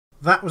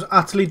That was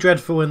utterly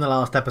dreadful in the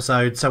last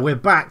episode, so we're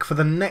back for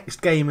the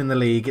next game in the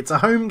league. It's a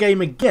home game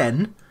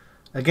again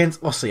against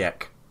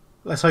Osijek.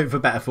 Let's hope for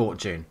better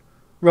fortune.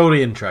 Roll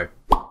the intro.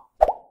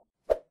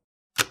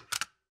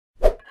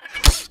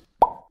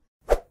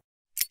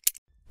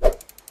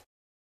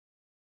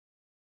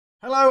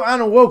 Hello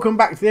and welcome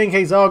back to the NK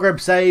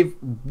Zagreb save.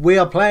 We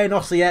are playing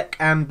Osijek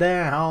and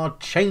there are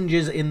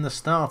changes in the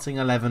starting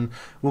 11.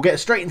 We'll get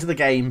straight into the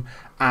game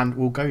and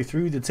we'll go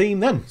through the team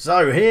then.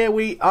 So here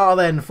we are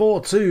then,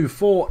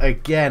 4-2-4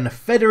 again.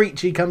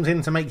 Federici comes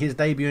in to make his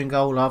debut in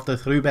goal after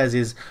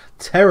Hrubez's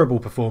terrible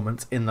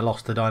performance in the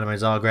loss to Dynamo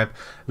Zagreb.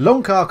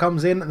 Lonkar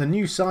comes in, the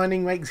new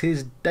signing makes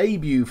his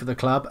debut for the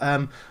club.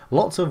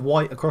 Lots of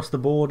white across the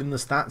board in the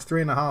stats,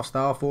 3.5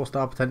 star,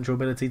 4-star potential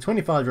ability,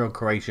 25-year-old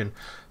Croatian,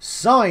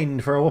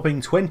 signed for a whopping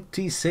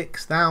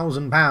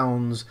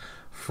 £26,000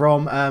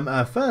 from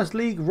a first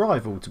league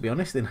rival, to be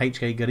honest, in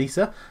HK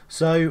Gorica.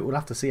 So we'll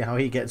have to see how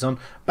he gets on.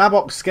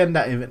 Babok,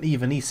 Skenda and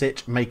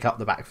Ivanišić make up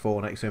the back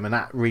four next to him, and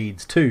that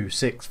reads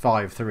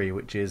 2-6-5-3,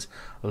 which is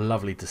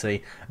lovely to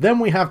see. Then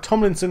we have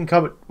Tomlinson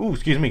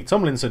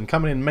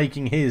coming in,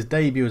 making his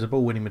debut as a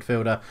ball-winning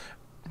midfielder.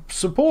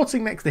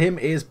 Supporting next to him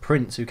is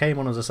Prince, who came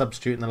on as a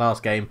substitute in the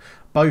last game.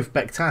 Both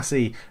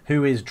Bektasi,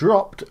 who is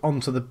dropped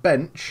onto the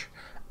bench,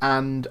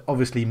 and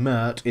obviously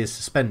Mert is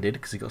suspended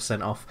because he got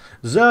sent off.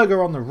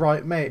 Zerga on the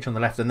right, Majic on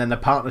the left, and then the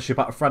partnership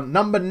up front.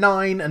 Number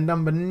 9 and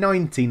number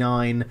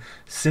 99,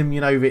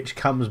 Simjanovic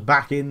comes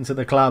back into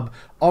the club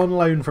on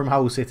loan from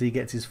Hull City,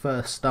 gets his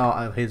first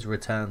start of his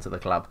return to the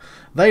club.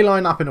 They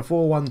line up in a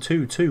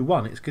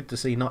 4-1-2-2-1. It's good to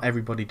see not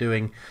everybody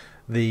doing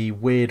the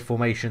weird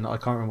formation that I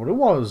can't remember what it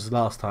was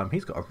last time.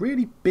 He's got a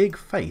really big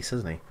face,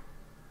 hasn't he?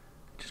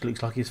 Just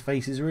looks like his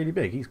face is really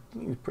big. He's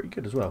pretty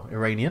good as well.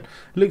 Iranian.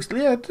 His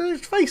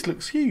face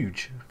looks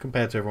huge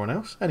compared to everyone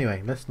else.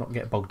 Anyway, let's not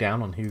get bogged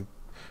down on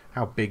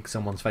how big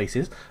someone's face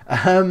is.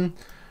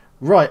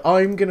 Right,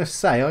 I'm going to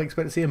say I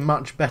expect to see a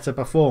much better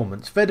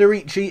performance.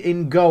 Federici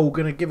in goal,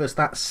 going to give us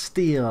that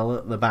steal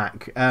at the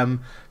back.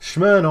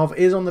 Smirnov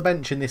is on the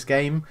bench in this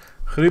game.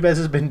 Hrubez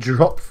has been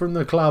dropped from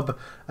the club,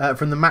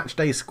 from the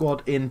matchday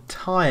squad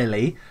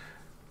entirely,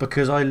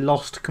 because I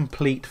lost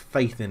complete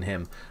faith in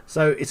him.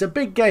 So it's a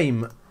big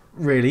game,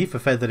 really, for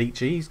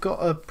Federici. He's got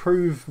to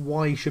prove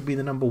why he should be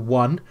the number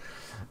 1.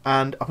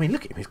 And, I mean,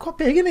 look at him. He's quite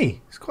big, isn't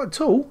he? He's quite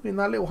tall in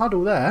that little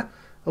huddle there.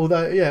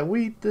 Although, yeah,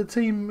 with the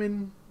team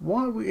in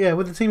white. Well, I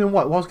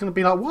was going to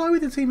be like, why are we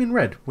the team in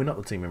red? We're not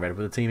the team in red,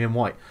 we're the team in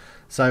white.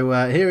 So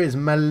here is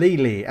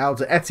Malili out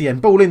to Etienne.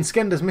 Ball in,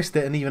 Skender's missed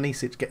it, and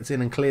Ivanišić gets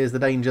in and clears the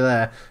danger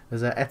there.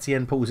 As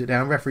Etienne pulls it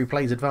down. Referee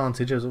plays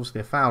advantage. There's obviously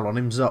a foul on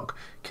him. Zok,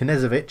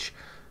 Knežević.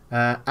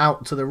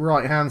 Out to the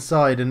right hand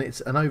side, and it's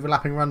an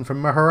overlapping run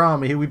from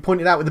Maharami, who we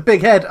pointed out with a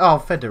big head.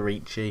 Oh,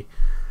 Federici.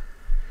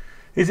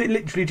 Is it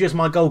literally just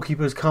my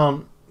goalkeepers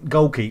can't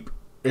goalkeep?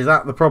 Is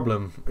that the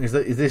problem? Is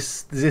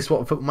this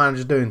what Football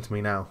Manager's doing to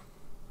me now?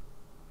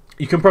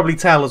 You can probably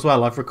tell as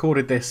well, I've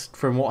recorded this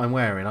from what I'm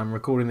wearing. I'm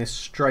recording this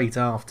straight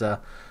after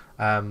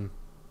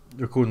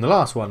recording the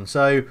last one.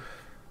 So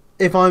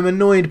if I'm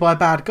annoyed by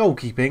bad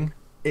goalkeeping,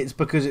 it's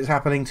because it's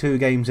happening 2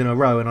 games in a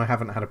row and I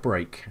haven't had a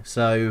break.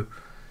 So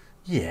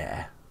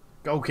yeah,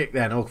 goal kick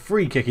then, or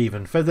free kick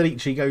even.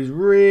 Federici goes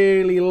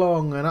really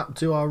long and up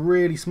to our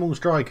really small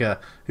striker,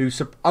 who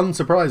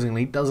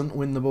unsurprisingly doesn't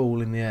win the ball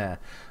in the air.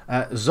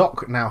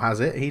 Zok now has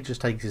it. He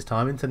just takes his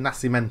time into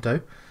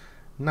Nascimento.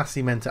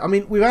 I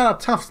mean, we've had a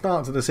tough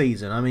start to the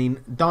season. I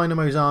mean,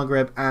 Dynamo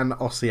Zagreb and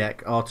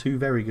Osijek are 2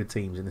 very good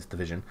teams in this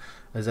division.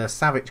 As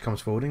Savic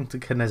comes forward into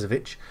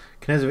Knežević.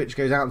 Knežević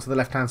goes out to the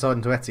left-hand side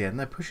into Etienne.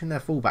 They're pushing their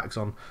fullbacks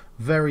on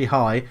very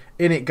high.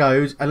 In it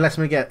goes. And let's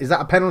is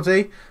that a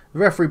penalty? The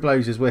referee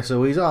blows his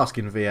whistle. He's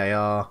asking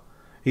VAR.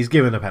 He's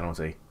given a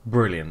penalty.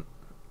 Brilliant.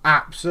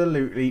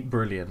 Absolutely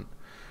brilliant.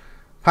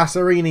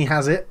 Passerini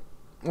has it.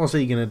 What's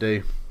he going to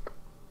do?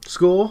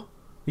 Score?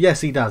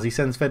 Yes, he does. He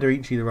sends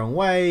Federici the wrong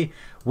way.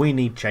 We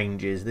need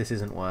changes. This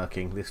isn't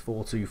working. This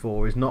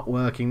 4-2-4 is not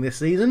working this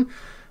season,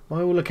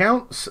 by all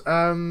accounts.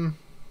 Okay,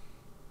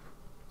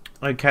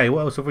 what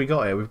else have we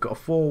got here? We've got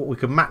 4. We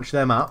could match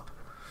them up,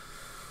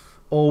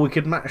 or we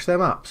could match them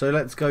up. So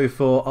let's go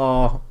for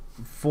our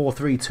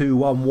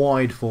 4-3-2-1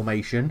 wide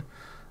formation.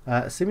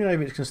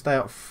 Simjanovic can stay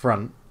up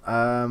front,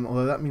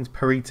 although that means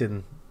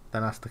Peritin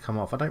then has to come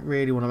off. I don't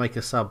really want to make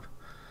a sub.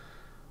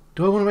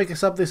 Do I want to make a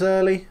sub this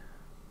early?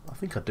 I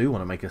think I do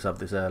want to make a sub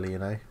this early, you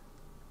know.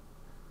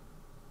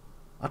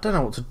 I don't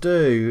know what to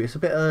do. It's a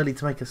bit early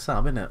to make a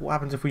sub, isn't it? What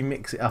happens if we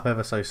mix it up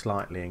ever so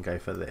slightly and go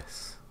for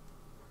this?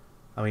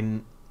 I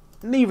mean,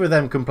 neither of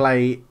them can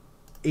play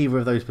either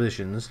of those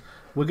positions.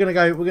 We're gonna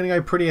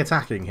go pretty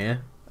attacking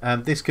here.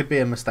 This could be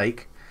a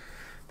mistake.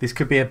 This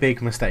could be a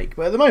big mistake.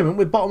 But at the moment,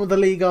 we're bottom of the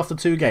league after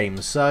 2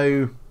 games,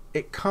 so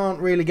it can't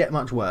really get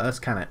much worse,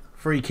 can it?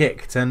 Free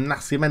kick to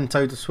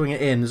Nascimento to swing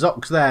it in.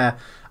 Zok's there.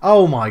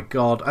 Oh my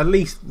god. At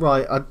least,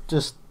 right,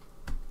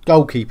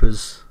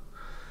 goalkeepers.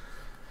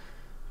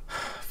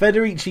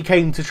 Federici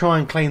came to try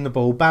and claim the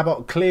ball.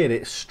 Babok cleared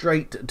it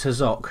straight to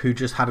Zok, who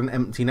just had an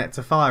empty net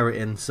to fire it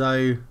in.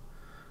 So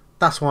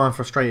That's why I'm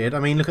frustrated. I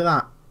mean, look at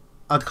that.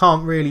 I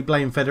can't really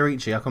blame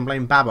Federici. I can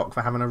blame Babok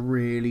for having a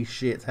really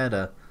shit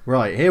header.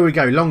 Right, here we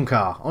go.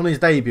 Lonkar on his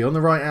debut on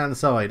the right-hand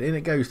side. In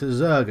it goes to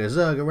Zerga.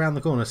 Zerga around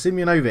the corner.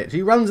 Simjonovic.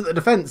 He runs at the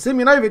defence.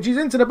 Simjonovic, he's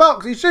into the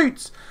box. He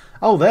shoots.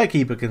 Oh, their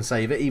keeper can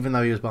save it, even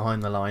though he was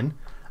behind the line.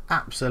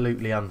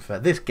 Absolutely unfair.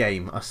 This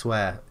game, I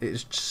swear,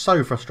 it's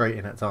so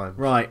frustrating at times.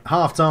 Right,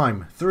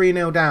 half-time.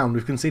 3-0 down.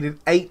 We've conceded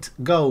 8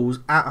 goals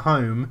at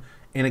home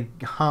in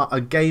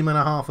a game and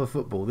a half of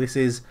football. This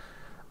is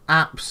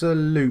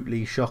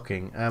absolutely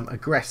shocking.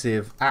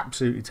 Aggressive,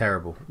 absolutely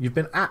terrible. You've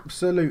been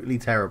absolutely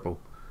terrible.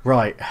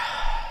 Right,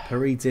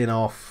 Peritin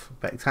off,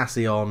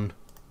 Bektasi on,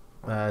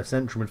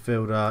 central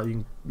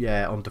midfielder,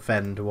 on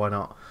defend, why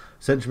not?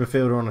 Central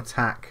midfielder on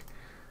attack,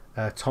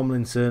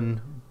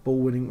 Tomlinson, ball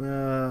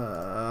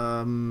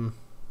winning,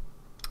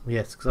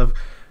 yes, because I've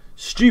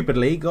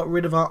stupidly got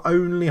rid of our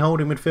only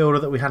holding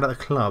midfielder that we had at the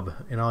club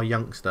in our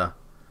youngster.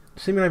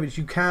 Simjonovic,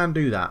 you can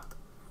do that.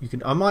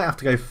 I might have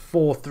to go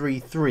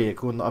 4-3-3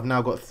 according to I've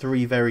now got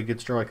 3 very good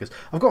strikers.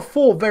 I've got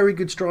 4 very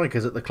good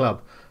strikers at the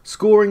club.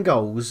 Scoring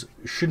goals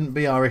shouldn't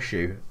be our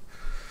issue.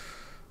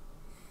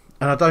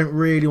 And I don't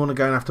really want to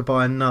go and have to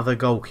buy another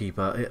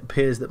goalkeeper. It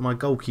appears that my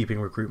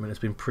goalkeeping recruitment has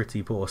been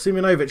pretty poor.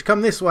 Simjonovic,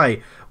 come this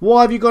way.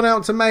 Why have you gone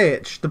out to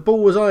Majic? The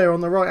ball was higher on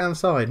the right-hand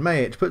side.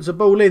 Majic puts a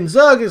ball in.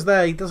 Zerga's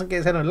there. He doesn't get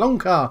his head on.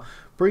 Lonkar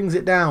brings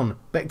it down.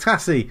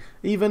 Bektasi,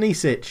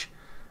 Ivanisic.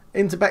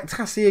 Into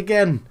Bektasi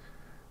again.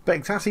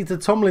 Bektasi to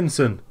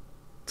Tomlinson.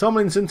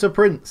 Tomlinson to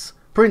Prince.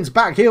 Prince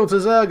back heel to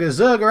Zerga.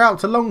 Zerga out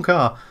to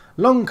Lonkar.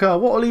 Lonkar,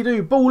 what will he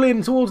do? Ball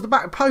in towards the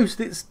back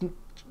post. It's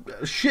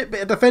a shit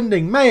bit of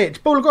defending.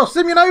 Majic, ball across.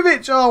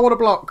 Simjonovic. Oh, what a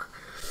block.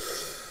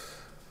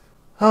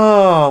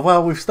 Oh,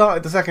 well, we've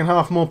started the second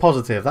half more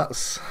positive.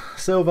 That's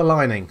silver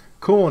lining.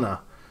 Corner.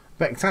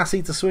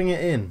 Bektasi to swing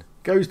it in.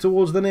 Goes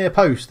towards the near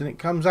post and it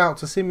comes out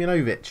to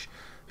Simjonovic,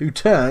 who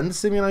turns.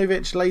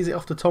 Simjonovic lays it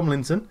off to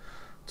Tomlinson.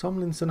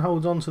 Tomlinson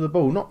holds on to the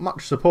ball. Not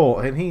much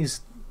support, and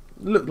he's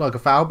looked like a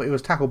foul, but he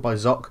was tackled by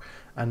Zok.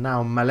 And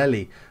now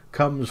Maleli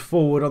comes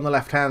forward on the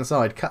left-hand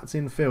side, cuts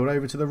in field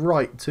over to the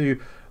right to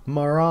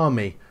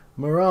Marami.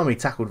 Marami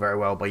tackled very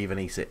well by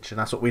Ivanisic, and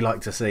that's what we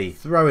like to see.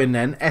 Throw in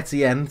then,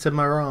 Etienne to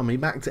Marami,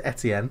 back to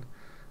Etienne.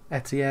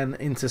 Etienne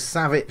into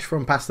Savic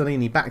from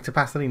Pastanini, back to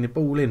Pastanini,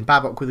 ball in.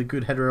 Babok with a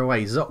good header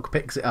away. Zok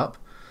picks it up.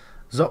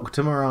 Zok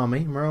to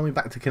Marami. Marami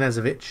back to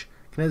Knezovic.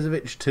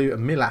 Knezovic to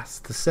Milas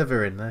to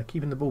Severin. They're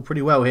keeping the ball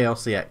pretty well here,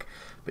 Osijek.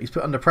 But he's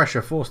put under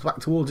pressure, forced back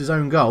towards his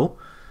own goal.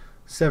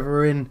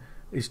 Severin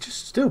is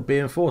just still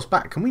being forced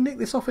back. Can we nick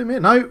this off him here?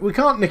 No, we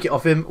can't nick it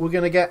off him. We're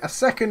going to get a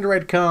second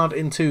red card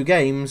in 2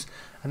 games.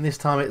 And this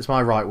time it's my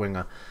right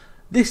winger.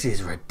 This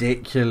is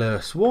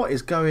ridiculous. What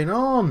is going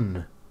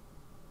on?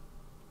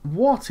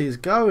 What is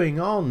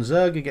going on?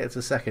 Zerga gets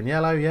a second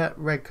yellow. Yeah,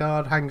 red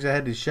card. Hangs your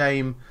head is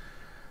shame.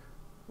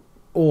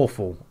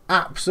 Awful.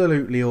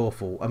 Absolutely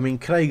awful. I mean,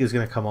 Krager's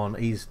going to come on.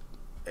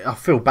 I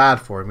feel bad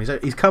for him.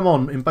 He's come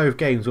on in both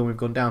games when we've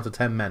gone down to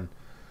 10 men.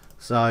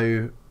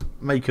 So,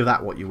 make of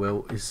that what you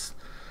will.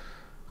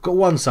 Got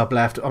 1 sub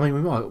left. I mean, we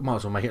might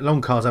as well make it.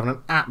 Lonkar's having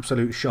an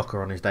absolute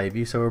shocker on his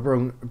debut. So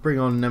we'll bring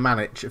on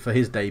Nemanic for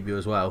his debut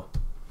as well.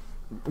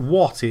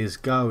 What is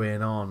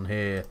going on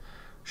here?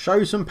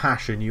 Show some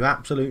passion, you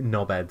absolute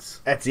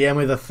knobheads. Etienne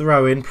with a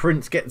throw-in.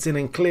 Prince gets in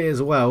and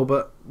clears well,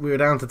 but we were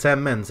down to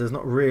 10 men, so there's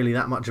not really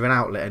that much of an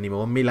outlet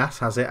anymore. Milas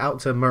has it out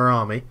to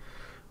Marami.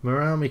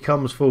 Marami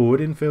comes forward,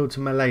 infield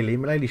to Maleli.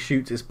 Maleli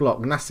shoots, it's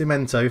blocked.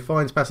 Nascimento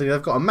finds passing.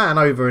 They've got a man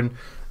over, and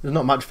there's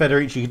not much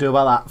Federici can do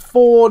about that.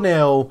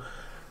 4-0.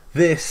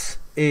 This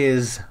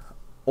is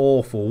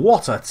awful.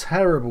 What a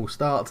terrible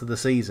start to the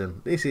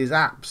season. This is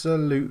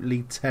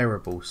absolutely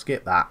terrible.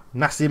 Skip that.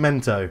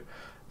 Nascimento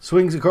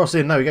swings across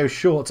in. No, he goes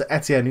short to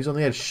Etienne, who's on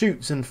the edge.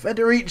 Shoots, and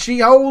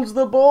Federici holds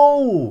the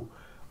ball.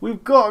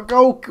 We've got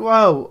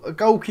a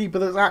goalkeeper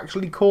that's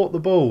actually caught the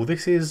ball.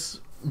 This is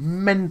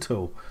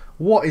mental.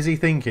 What is he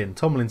thinking?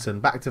 Tomlinson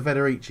back to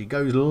Federici.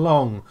 Goes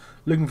long,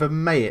 looking for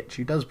Majic,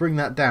 who does bring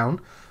that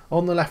down.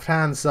 On the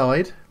left-hand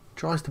side,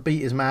 tries to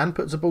beat his man.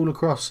 Puts the ball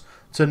across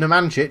to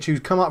Nemancic, who's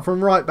come up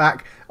from right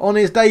back on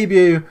his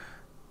debut.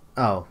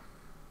 Oh.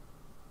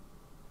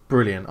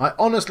 Brilliant. I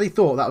honestly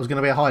thought that was going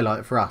to be a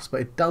highlight for us,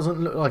 but it doesn't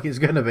look like it's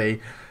going to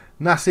be.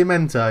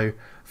 Nascimento.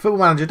 Football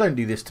Manager, don't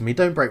do this to me.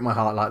 Don't break my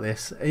heart like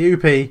this.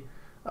 Ayupi.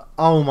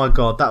 Oh my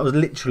god, that was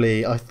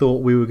literally, I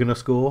thought we were going to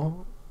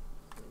score.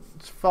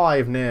 It's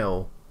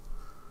 5-0.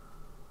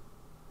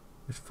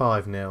 It's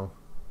 5-0.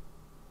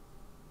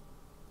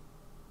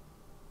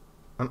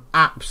 An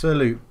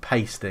absolute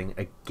pasting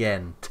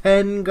again.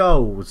 10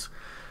 goals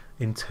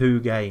in 2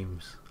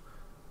 games.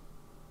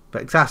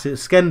 Bektasi,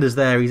 Skender's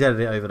there, he's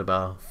headed it over the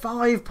bar.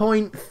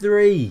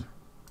 5.3.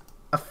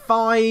 A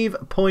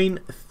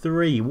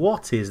 5.3.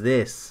 What is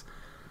this?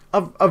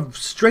 I've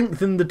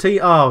strengthened the team.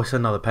 Oh, it's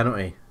another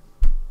penalty.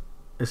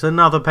 It's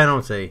another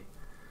penalty.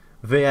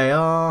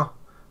 VAR.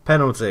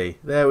 Penalty.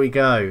 There we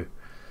go.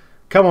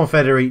 Come on,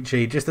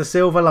 Federici. Just a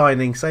silver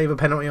lining. Save a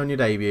penalty on your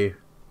debut.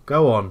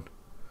 Go on.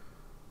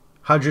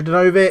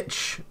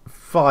 Hajdanovic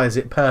fires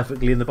it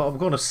perfectly in the bottom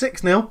corner.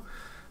 6-0.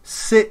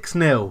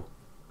 6-0.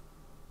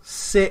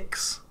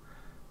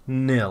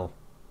 6-0.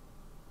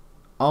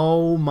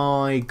 Oh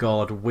my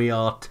god, we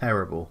are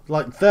terrible.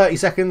 Like 30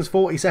 seconds,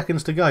 40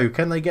 seconds to go.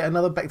 Can they get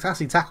another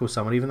Bektasi tackle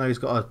someone, even though he's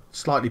got a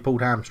slightly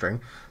pulled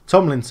hamstring?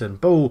 Tomlinson,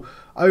 ball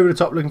over the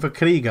top looking for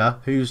Krieger,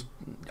 who's...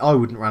 I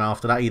wouldn't run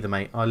after that either,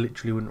 mate. I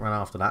literally wouldn't run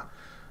after that.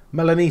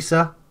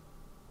 Melanisa,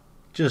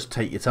 just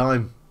take your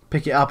time.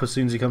 Pick it up as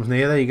soon as he comes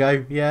near. There you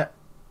go. Yeah,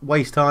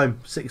 waste time.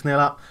 6-0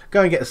 up.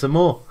 Go and get some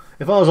more.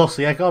 If I was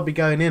Osiek, I'd be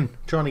going in,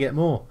 trying to get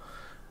more.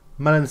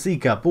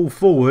 Malansika, ball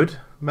forward.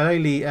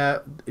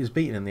 Maleli is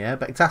beaten in the air.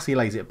 Bektasi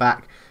lays it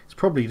back. It's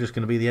probably just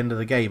going to be the end of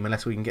the game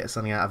unless we can get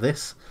something out of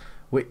this,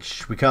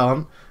 which we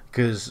can't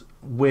because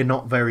we're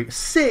not very...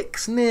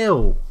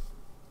 6-0.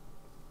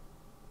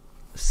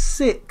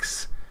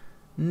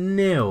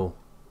 6-0.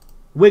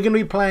 We're going to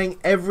be playing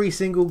every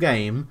single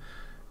game.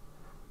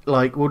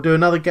 Like, we'll do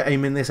another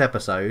game in this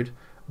episode,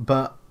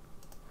 but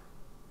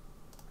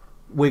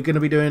we're going to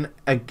be doing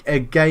a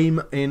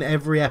game in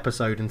every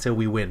episode until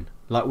we win.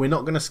 Like, we're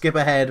not going to skip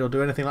ahead or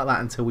do anything like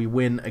that until we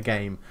win a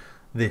game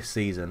this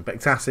season.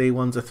 Bektasi,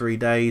 1 to 3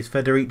 days.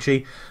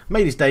 Federici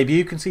made his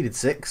debut, conceded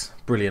 6.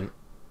 Brilliant.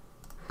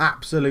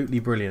 Absolutely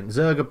brilliant.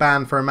 Zerga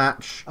banned for a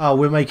match. Oh,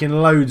 we're making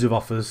loads of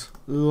offers.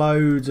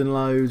 Loads and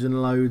loads and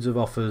loads of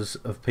offers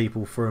of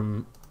people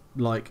from,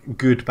 like,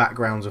 good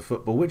backgrounds of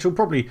football, which will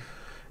probably...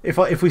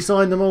 If we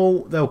sign them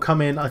all, they'll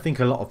come in. I think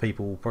a lot of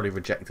people will probably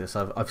reject us.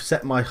 I've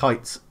set my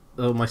sights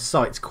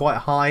quite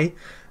high,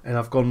 and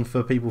I've gone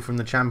for people from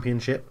the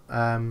Championship.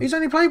 He's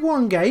only played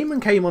 1 game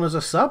and came on as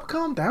a sub.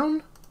 Calm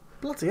down.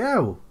 Bloody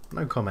hell.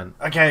 No comment.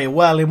 Okay,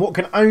 well, in what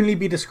can only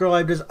be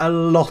described as a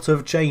lot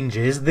of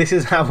changes, this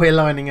is how we're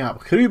lining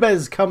up.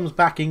 Krubez comes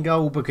back in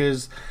goal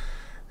because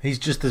he's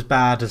just as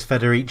bad as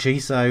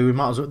Federici, so we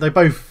might as well... They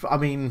both, I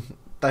mean...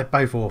 They're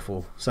both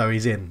awful, so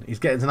he's in. He's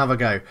getting another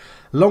go.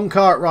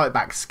 Longcar at right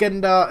back.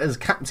 Skender as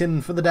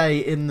captain for the day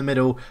in the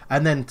middle.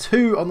 And then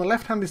 2 on the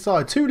left-handed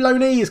side. 2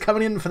 loanees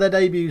coming in for their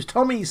debuts.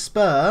 Tommy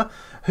Spur,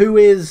 who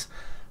is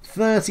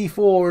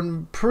 34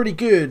 and pretty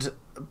good,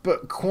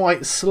 but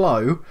quite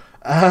slow.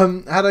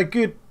 Had a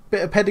good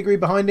bit of pedigree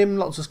behind him.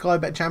 Lots of Sky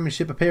Bet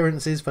Championship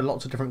appearances for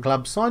lots of different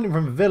clubs. Signed him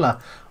from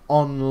Villa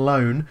on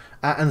loan.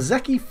 And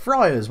Zeki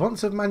Friars,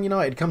 once of Man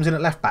United, comes in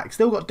at left back.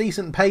 Still got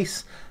decent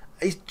pace.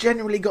 He's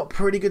generally got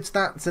pretty good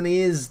stats and he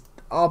is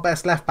our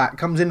best left back.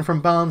 Comes in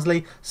from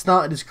Barnsley,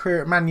 started his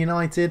career at Man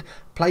United,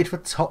 played for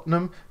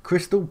Tottenham,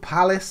 Crystal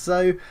Palace.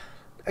 So,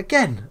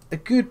 again, a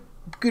good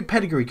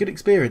pedigree, good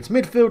experience.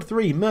 Midfield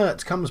 3,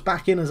 Mertz comes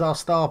back in as our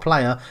star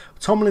player.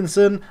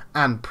 Tomlinson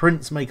and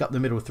Prince make up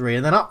the middle 3.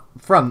 And then up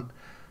front,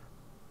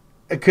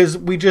 because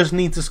we just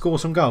need to score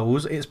some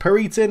goals, it's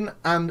Peritin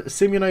and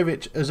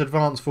Simjonovic as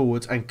advanced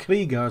forwards and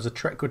Krieger as a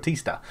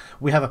trequartista.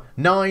 We have a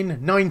 9,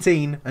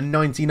 19 and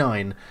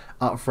 99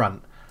 up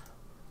front.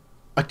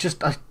 I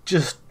just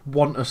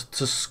want us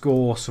to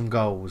score some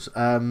goals.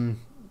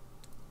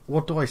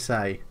 What do I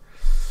say?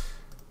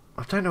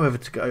 I don't know whether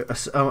to go...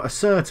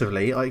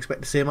 assertively, I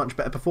expect to see a much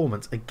better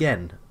performance.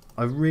 Again,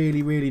 I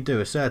really, really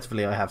do.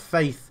 Assertively, I have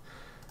faith.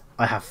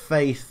 I have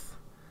faith.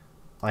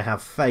 I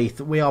have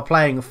faith. We are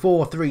playing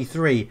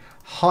 4-3-3,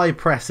 high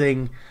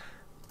pressing.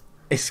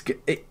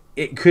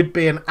 It could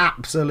be an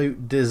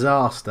absolute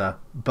disaster,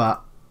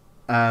 but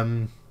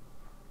I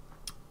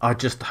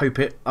just hope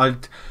it. I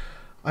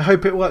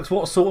hope it works.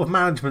 What sort of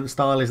management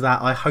style is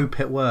that? I hope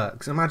it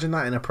works. Imagine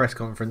that in a press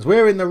conference.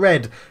 We're in the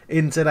red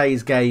in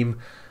today's game.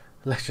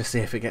 Let's just see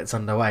if it gets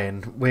underway,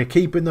 and we're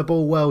keeping the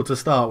ball well to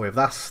start with.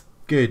 That's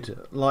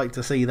good. Like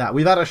to see that.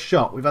 We've had a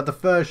shot. We've had the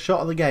first shot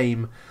of the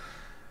game.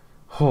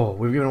 Oh,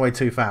 we've given away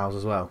 2 fouls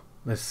as well.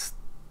 Let's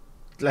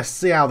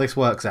see how this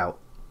works out.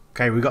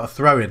 Okay, we've got a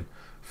throw in.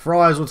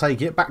 Friars will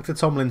take it. Back to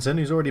Tomlinson,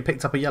 who's already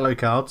picked up a yellow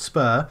card.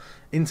 Spur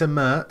into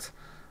Mert.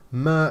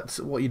 Mert,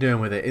 what are you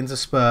doing with it? Into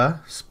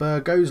Spur.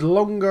 Spur goes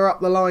longer up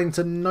the line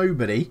to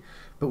nobody.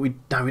 But we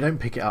don't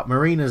pick it up.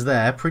 Marina's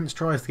there. Prince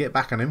tries to get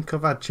back on him.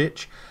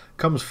 Kovacic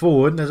comes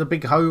forward. And there's a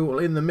big hole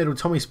in the middle.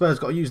 Tommy Spur's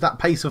got to use that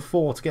pace of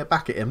 4 to get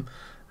back at him.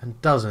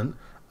 And doesn't.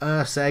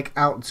 Urseg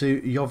out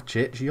to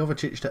Jovic.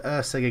 Jovic to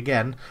Urseg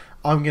again.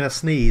 I'm going to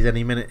sneeze in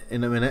a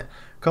minute.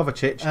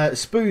 Kovacic.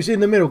 Spoos in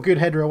the middle. Good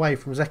header away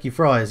from Zeki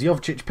Friars.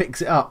 Jovic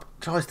picks it up.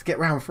 Tries to get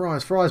round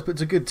Friars. Friars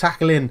puts a good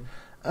tackle in.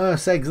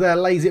 Urseg's there.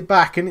 Lays it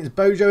back. And it's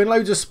Bojo in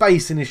loads of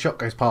space. And his shot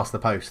goes past the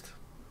post.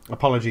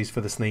 Apologies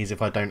for the sneeze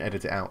if I don't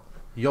edit it out.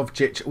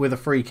 Jovic with a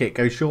free kick.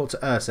 Goes short to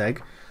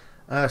Urseg.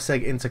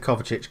 Urseg into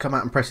Kovacic. Come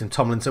out and press him.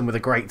 Tomlinson with a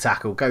great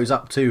tackle. Goes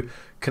up to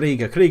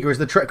Krieger. Krieger is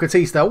the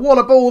trequartista. What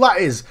a ball that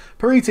is.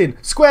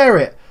 Peritin. Square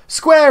it.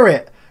 Square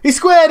it. He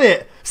squared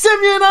it.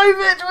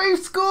 Simjonovic. We've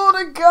scored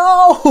a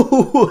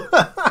goal.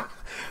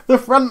 The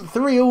front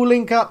 3 all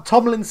link up.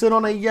 Tomlinson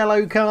on a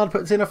yellow card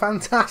puts in a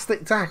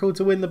fantastic tackle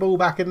to win the ball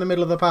back in the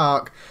middle of the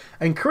park.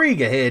 And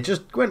Krieger here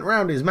just went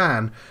round his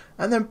man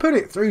and then put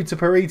it through to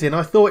Peritin.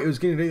 I thought he was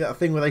going to do that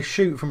thing where they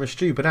shoot from a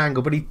stupid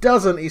angle, but he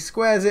doesn't. He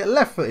squares it,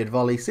 left-footed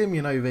volley.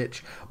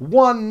 Simjonovic,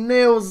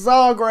 1-0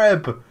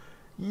 Zagreb.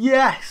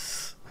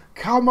 Yes!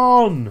 Come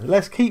on!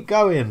 Let's keep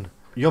going.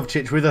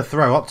 Jovcic with a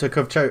throw up to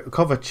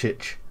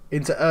Kovacic.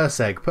 Into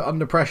Urseg, put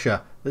under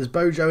pressure. There's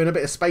Bojo in a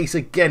bit of space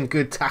again.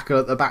 Good tackle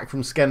at the back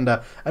from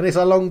Skender. And it's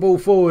a long ball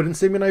forward and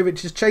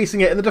Simjanovic is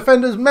chasing it and the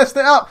defender's messed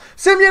it up.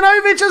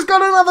 Simjanovic has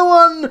got another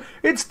one.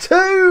 It's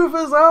 2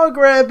 for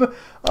Zagreb.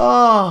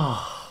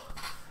 Oh,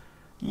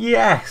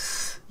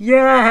 yes.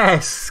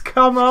 Yes,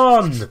 come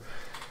on.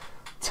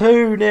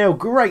 2-0.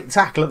 Great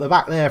tackle at the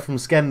back there from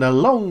Skender.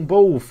 Long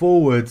ball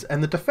forwards.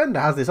 And the defender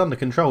has this under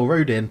control.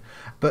 Rodin.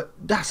 But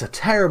that's a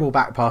terrible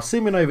back pass.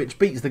 Simjanovic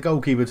beats the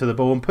goalkeeper to the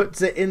ball and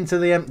puts it into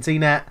the empty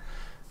net.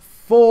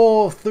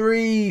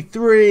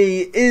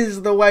 4-3-3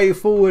 is the way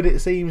forward, it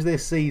seems,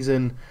 this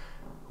season.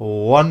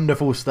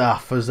 Wonderful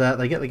stuff as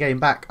they get the game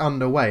back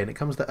underway. And it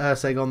comes to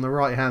Urseg on the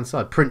right-hand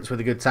side. Prince with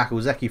a good tackle.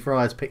 Zeki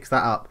Friars picks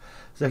that up.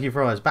 Zeki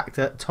Friars back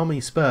to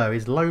Tommy Spur,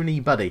 his lonely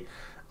buddy.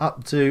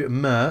 Up to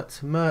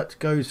Mert. Mert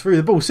goes through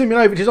the ball.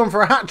 Simjanovic is on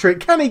for a hat-trick.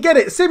 Can he get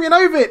it?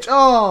 Simjanovic!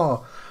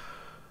 Oh,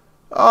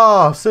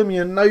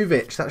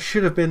 Simjanovic. That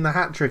should have been the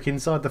hat-trick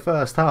inside the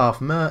first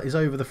half. Mert is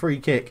over the free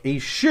kick. He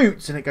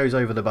shoots and it goes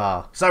over the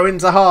bar. So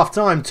into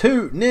half-time.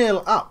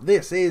 2-0 up.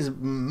 This is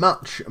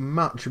much,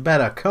 much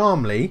better.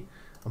 Calmly,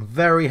 I'm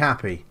very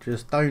happy.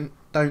 Just don't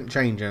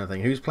change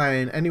anything. Who's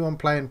playing? Anyone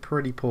playing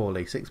pretty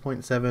poorly?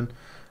 6.7.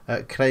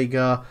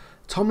 Krieger.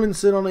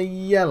 Tomlinson on a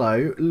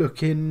yellow,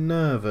 looking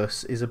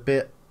nervous, is a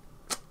bit...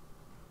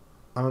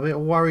 I'm a bit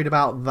worried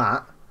about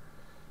that.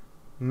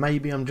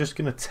 Maybe I'm just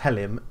going to tell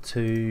him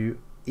to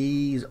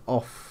ease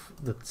off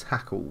the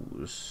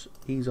tackles.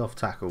 Ease off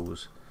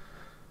tackles.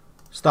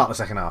 Start the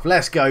second half.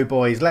 Let's go,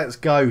 boys. Let's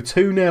go.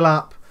 2-0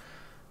 up.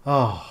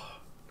 Oh,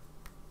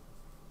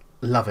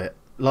 love it.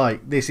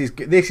 Like, this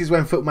is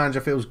when Football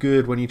Manager feels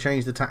good, when you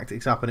change the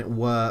tactics up and it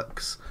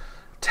works.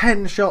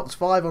 10 shots,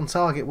 5 on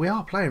target. We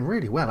are playing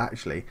really well,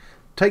 actually.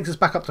 Takes us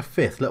back up to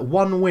 5th. Look,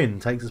 1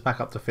 win takes us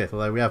back up to 5th,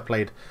 although we have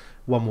played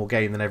 1 more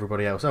game than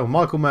everybody else. Oh,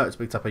 Michael Mertz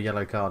picked up a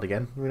yellow card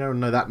again. We don't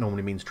know that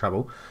normally means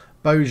trouble.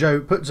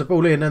 Bojo puts a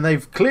ball in and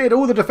they've cleared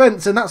all the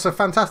defence, and that's a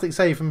fantastic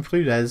save from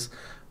Fludez.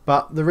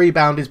 But the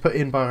rebound is put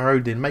in by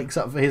Rodin, makes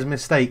up for his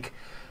mistake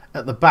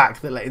at the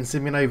back that letting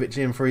Simjanovic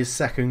in for his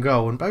second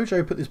goal. And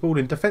Bojo put this ball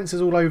in. Defence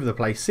is all over the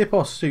place.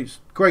 Sipos shoots,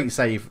 great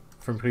save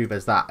from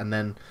Fludez that, and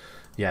then,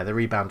 yeah, the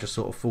rebound just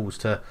sort of falls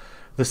to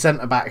the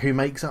centre-back who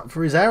makes up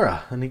for his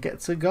error. And he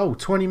gets a goal.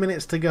 20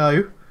 minutes to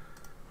go.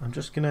 I'm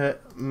just going to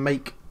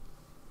make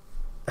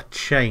a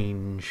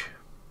change.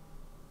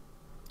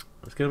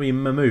 It's going to be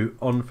Mammoet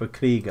on for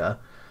Krieger.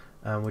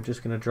 And we're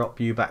just going to drop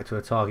you back to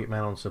a target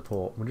man on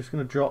support. We're just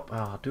going to drop...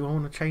 do I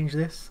want to change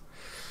this?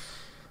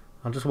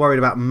 I'm just worried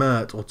about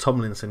Mert or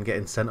Tomlinson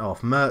getting sent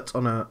off. Mert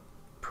on a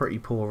pretty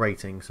poor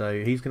rating.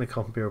 So he's going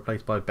to be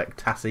replaced by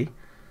Bektassi.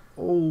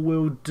 All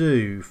we'll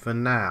do for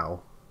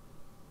now...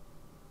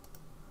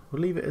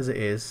 We'll leave it as it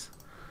is.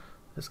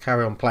 Let's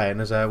carry on playing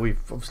as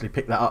we've obviously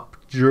picked that up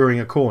during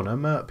a corner.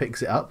 Mert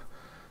picks it up.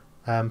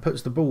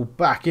 Puts the ball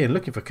back in.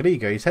 Looking for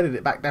Krieger. He's headed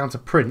it back down to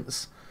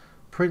Prince.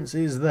 Prince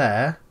is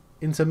there.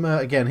 Into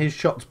Mert again. His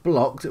shot's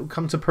blocked. It will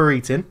come to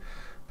Peritin.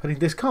 But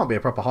this can't be a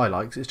proper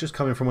highlight because it's just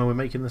coming from when we're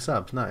making the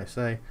subs. No,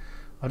 so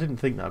I didn't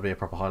think that would be a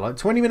proper highlight.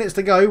 20 minutes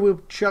to go.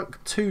 We'll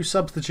chuck 2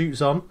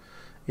 substitutes on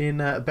in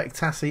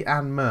Bektassi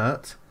and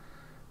Mert.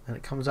 And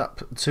it comes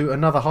up to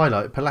another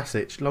highlight.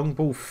 Pelasic, long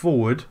ball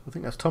forward. I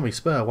think that's Tommy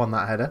Spur won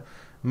that header.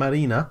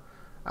 Marina.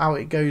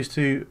 Out it goes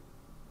to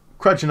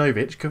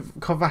Krajinovic.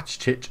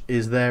 Kovacic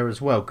is there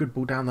as well. Good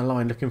ball down the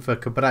line looking for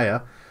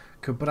Cabrera.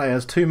 Cabrera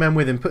has 2 men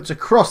with him. Puts a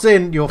cross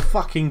in. You're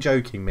fucking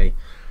joking me.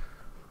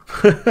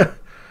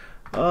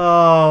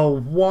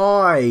 Oh,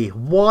 why?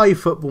 Why,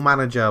 Football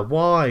Manager?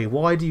 Why?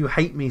 Why do you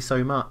hate me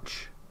so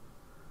much?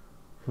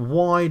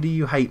 Why do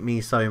you hate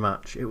me so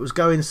much? It was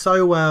going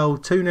so well.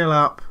 2-0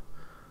 up.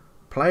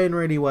 Playing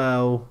really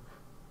well.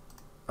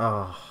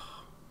 Oh,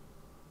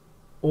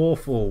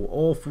 awful,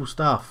 awful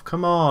stuff.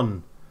 Come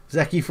on.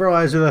 Zeki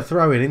Friars with a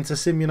throw in into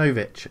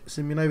Simjanovic.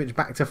 Simjanovic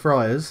back to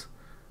Friars.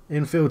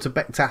 Infield to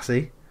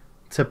Bektassi.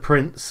 To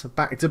Prince.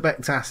 Back to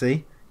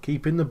Bektassi.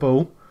 Keeping the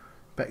ball.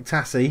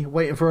 Bektassi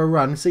waiting for a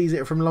run. Sees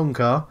it from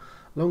Longcar.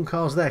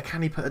 Longcar's there.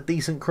 Can he put a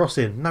decent cross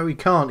in? No, he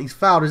can't. He's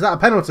fouled. Is that a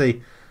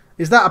penalty?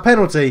 Is that a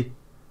penalty?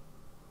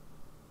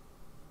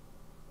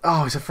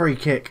 Oh, it's a free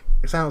kick.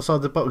 It's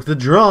outside the box. The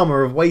drama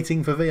of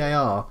waiting for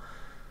VAR.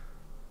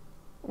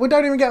 We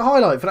don't even get a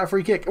highlight for that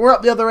free kick. We're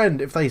up the other end.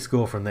 If they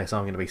score from this,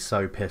 I'm going to be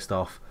so pissed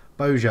off.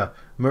 Boja,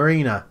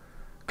 Marina,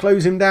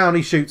 close him down.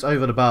 He shoots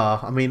over the bar.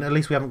 I mean, at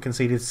least we haven't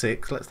conceded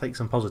 6. Let's take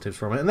some positives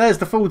from it. And there's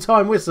the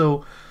full-time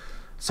whistle.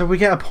 So we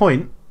get a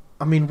point.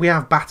 I mean, we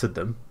have battered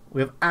them.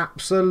 We have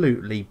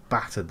absolutely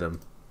battered them.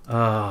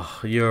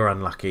 Oh, you're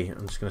unlucky.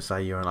 I'm just going to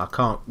say you're unlucky. I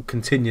can't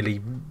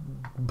continually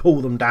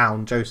pull them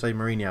down, Jose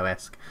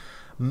Mourinho-esque.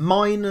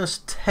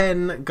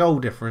 -10 goal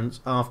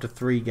difference after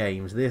 3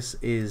 games. This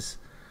is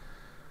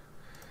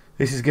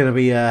going to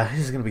be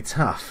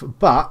tough.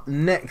 But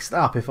next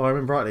up, if I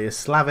remember rightly, is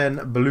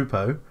Slaven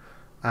Belupo,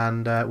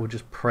 and we'll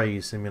just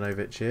praise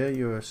Simjanovic here.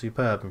 You were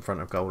superb in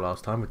front of goal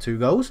last time with 2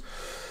 goals.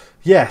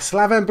 Yeah,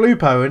 Slaven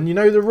Blupo, and you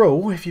know the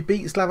rule. If you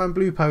beat Slaven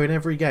Blupo in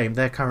every game,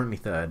 they're currently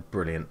third.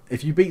 Brilliant.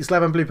 If you beat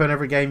Slaven Blupo in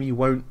every game, you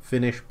won't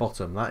finish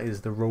bottom. That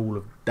is the rule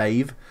of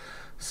Dave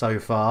so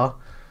far.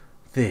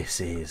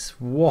 This is...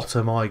 What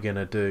am I going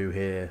to do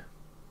here?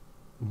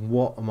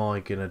 What am I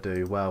going to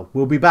do? Well,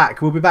 we'll be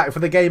back. We'll be back for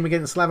the game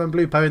against Slaven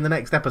Blupo in the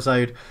next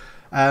episode.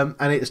 And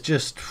it's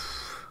just...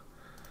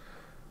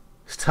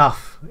 It's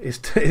tough.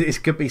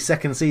 It could be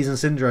second season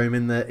syndrome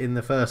in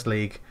the first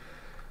league.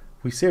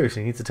 We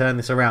seriously need to turn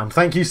this around.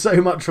 Thank you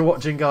so much for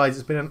watching, guys.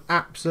 It's been an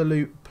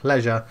absolute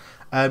pleasure.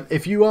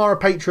 If you are a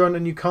patron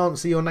and you can't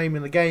see your name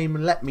in the game,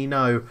 let me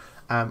know,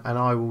 and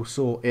I will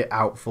sort it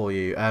out for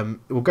you.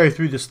 We'll go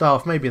through the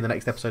staff maybe in the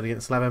next episode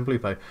against Slaven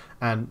Blupo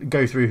and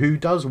go through who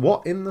does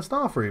what in the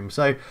staff room.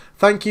 So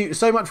thank you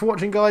so much for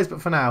watching, guys.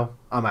 But for now,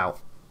 I'm out.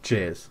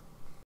 Cheers.